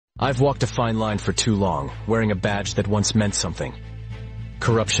I've walked a fine line for too long, wearing a badge that once meant something.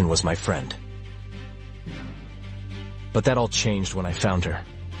 Corruption was my friend. But that all changed when I found her.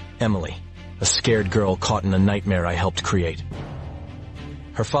 Emily, a scared girl caught in a nightmare I helped create.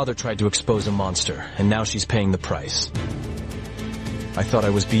 Her father tried to expose a monster, and now she's paying the price. I thought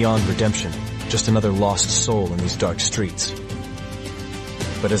I was beyond redemption, just another lost soul in these dark streets.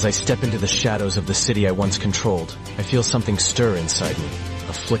 But as I step into the shadows of the city I once controlled, I feel something stir inside me,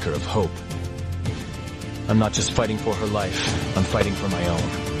 a flicker of hope. I'm not just fighting for her life, I'm fighting for my own.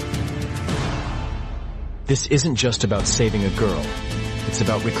 This isn't just about saving a girl, it's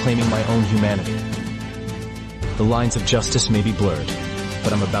about reclaiming my own humanity. The lines of justice may be blurred,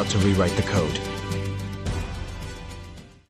 but I'm about to rewrite the code.